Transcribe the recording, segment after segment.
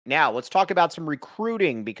Now, let's talk about some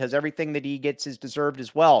recruiting because everything that he gets is deserved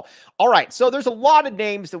as well. All right, so there's a lot of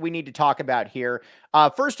names that we need to talk about here.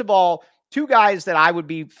 First of all, two guys that I would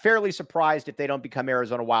be fairly surprised if they don't become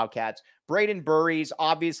Arizona Wildcats. Braden Burries,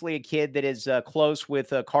 obviously a kid that is close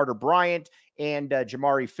with Carter Bryant and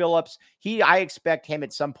Jamari Phillips. I expect him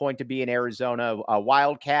at some point to be an Arizona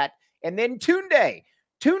Wildcat. And then Tunde.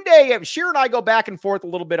 Tunde, Sheer and I go back and forth a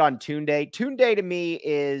little bit on Tunde. Tunde to me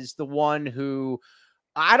is the one who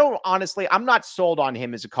I'm not sold on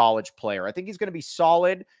him as a college player. I think he's going to be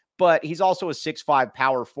solid, but he's also a 6'5"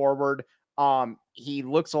 power forward. He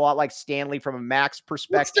looks a lot like Stanley from a max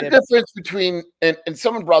perspective. What's the difference between, and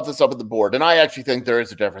someone brought this up at the board, and I actually think there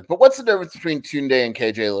is a difference, but what's the difference between Tunde and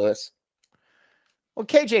KJ Lewis? Well,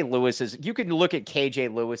 KJ Lewis you can look at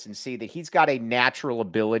KJ Lewis and see that he's got a natural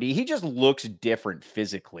ability. He just looks different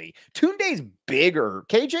physically. Tunde's bigger.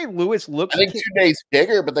 KJ Lewis looks. I think Tunde's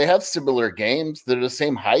bigger, but they have similar games. They're the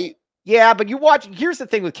same height. Yeah, but here's the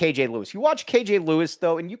thing with KJ Lewis. You watch KJ Lewis,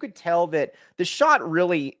 though, and you could tell that the shot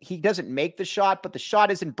he doesn't make the shot, but the shot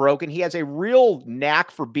isn't broken. He has a real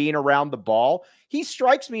knack for being around the ball. He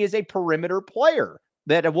strikes me as a perimeter player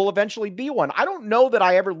that will eventually be one. I don't know that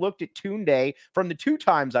I ever looked at Tunde from the 2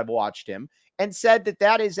 times I've watched him and said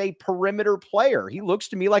that is a perimeter player. He looks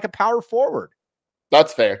to me like a power forward.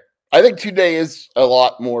 That's fair. I think Tunde is a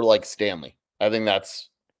lot more like Stanley. I think that's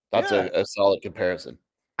a solid comparison.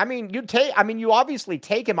 I mean, you obviously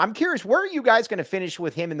take him. I'm curious, where are you guys going to finish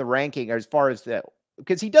with him in the ranking as far as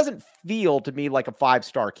because he doesn't feel to me like a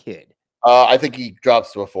 5-star kid. I think he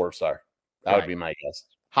drops to a 4-star. That would be my guess.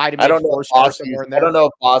 I don't know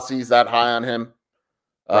if Bossy's that high on him.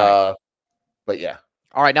 But yeah.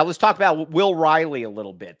 All right, now let's talk about Will Riley a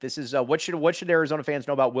little bit. This is what should Arizona fans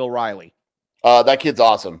know about Will Riley? That kid's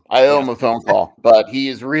awesome. I owe him a phone call, but he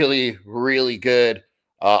is really, really good.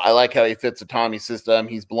 I like how he fits the Tommy system.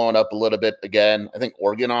 He's blown up a little bit again. I think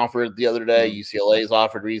Oregon offered the other day. UCLA's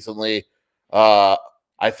offered recently. I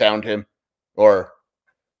found him, I'm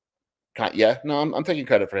taking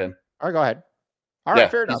credit for him. All right, go ahead. All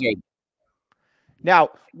right, fair enough. Now,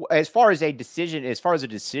 as far as a decision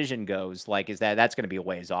goes, that's going to be a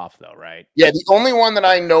ways off, though, right? Yeah, the only one that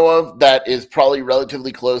I know of that is probably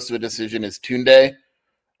relatively close to a decision is Tunde,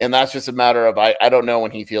 and that's just a matter of I don't know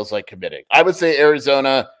when he feels like committing. I would say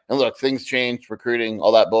Arizona, and look, things change, recruiting,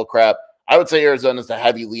 all that bull crap. I would say Arizona's the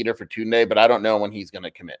heavy leader for Tunde, but I don't know when he's going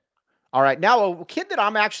to commit. All right, now a kid that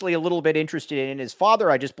I'm actually a little bit interested in, his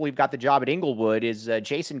father, I just believe, got the job at Inglewood, is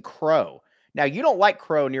Jason Crow. Now, you don't like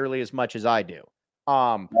Crow nearly as much as I do.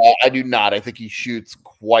 I do not. I think he shoots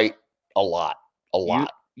quite a lot.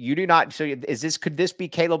 You do not. So could this be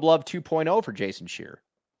Caleb Love 2.0 for Jason Scheer?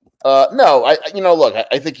 No, I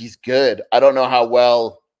think he's good. I don't know how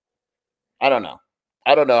well he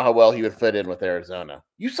would fit in with Arizona.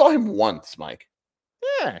 You saw him once, Mike.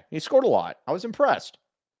 Yeah, he scored a lot. I was impressed.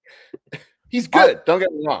 He's good. Don't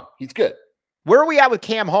get me wrong. He's good. Where are we at with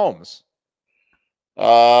Cam Holmes?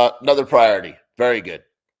 Another priority. Very good.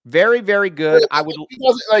 Very, very good. I would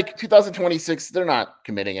 2026. They're not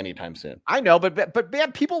committing anytime soon. I know, but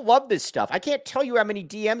man, people love this stuff. I can't tell you how many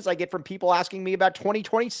DMs I get from people asking me about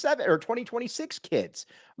 2027 or 2026 kids.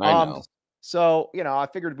 I know. So I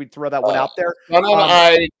figured we'd throw that one out there.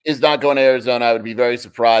 Is not going to Arizona. I would be very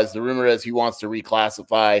surprised. The rumor is he wants to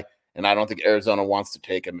reclassify, and I don't think Arizona wants to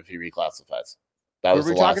take him if he reclassifies. That was what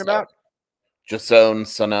were we talking about? Jasone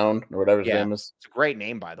Sanone or whatever his name is. It's a great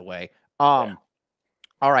name, by the way. All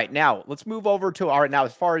right, now let's move over to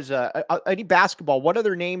as far as any basketball, what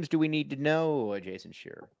other names do we need to know, Jason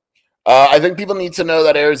Scheer? I think people need to know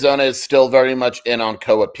that Arizona is still very much in on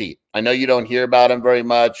Koa Pete. I know you don't hear about him very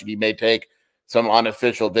much. He may take some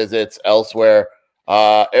unofficial visits elsewhere.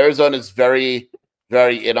 Arizona is very,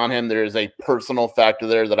 very in on him. There is a personal factor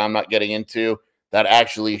there that I'm not getting into that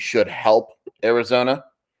actually should help Arizona.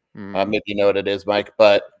 Maybe you know what it is, Mike,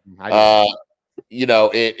 but and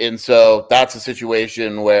so that's a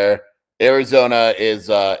situation where Arizona is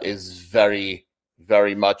very,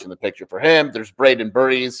 very much in the picture for him. There's Braden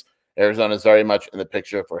Burries. Arizona is very much in the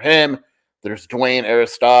picture for him. There's Dwayne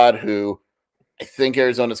Aristod, who I think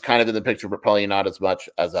Arizona's kind of in the picture, but probably not as much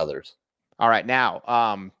as others. All right, now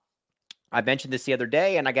I mentioned this the other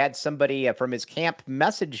day, and I got somebody from his camp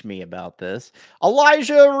message me about this.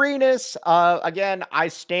 Elijah Arenas. Again, I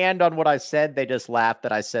stand on what I said. They just laughed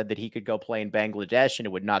that I said that he could go play in Bangladesh, and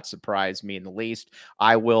it would not surprise me in the least.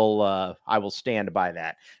 I will stand by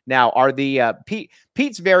that. Now, are the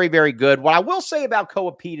Pete's very, very good. What I will say about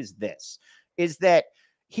Koa Pete is that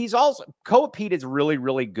Koa Pete is really,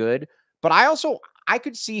 really good, but I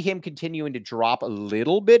could see him continuing to drop a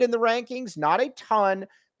little bit in the rankings, not a ton,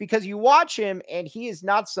 because you watch him and he is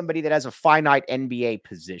not somebody that has a finite NBA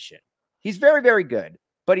position. He's very, very good,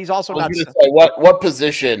 but he's also not. Say, what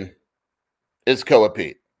position is Koa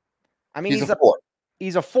Pete? I mean, he's a 4.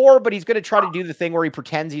 He's a 4, but he's going to try to do the thing where he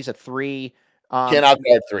pretends he's a 3. Cannot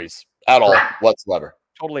guard threes at all whatsoever.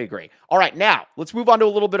 Totally agree. All right, now let's move on to a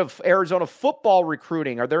little bit of Arizona football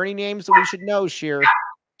recruiting. Are there any names that we should know, Sheer?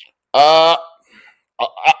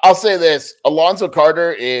 I'll say this. Alonzo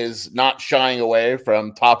Carter is not shying away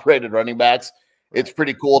from top-rated running backs. It's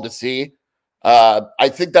pretty cool to see. I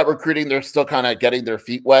think that recruiting, they're still kind of getting their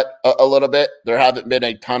feet wet a little bit. There haven't been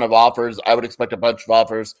a ton of offers. I would expect a bunch of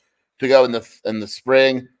offers to go in the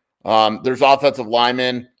spring. There's offensive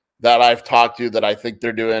linemen that I've talked to that I think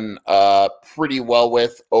they're doing pretty well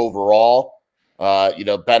with overall.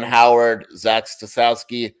 Ben Howard, Zach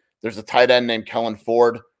Stasowski. There's a tight end named Kellen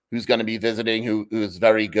Ford who's going to be visiting, who is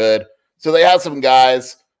very good. So they have some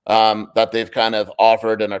guys that they've kind of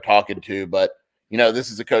offered and are talking to, but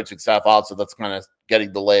this is a coaching staff also that's kind of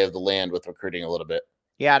getting the lay of the land with recruiting a little bit.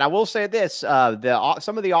 Yeah, and I will say this: some of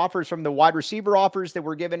the offers from the wide receiver offers that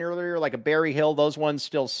were given earlier, like a Barry Hill, those ones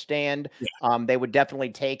still stand. Yeah. They would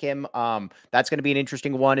definitely take him. That's going to be an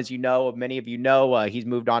interesting one, as you know. Many of you know, he's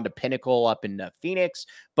moved on to Pinnacle up in Phoenix,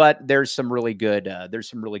 but there's some really good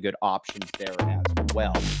options there as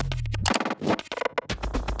well.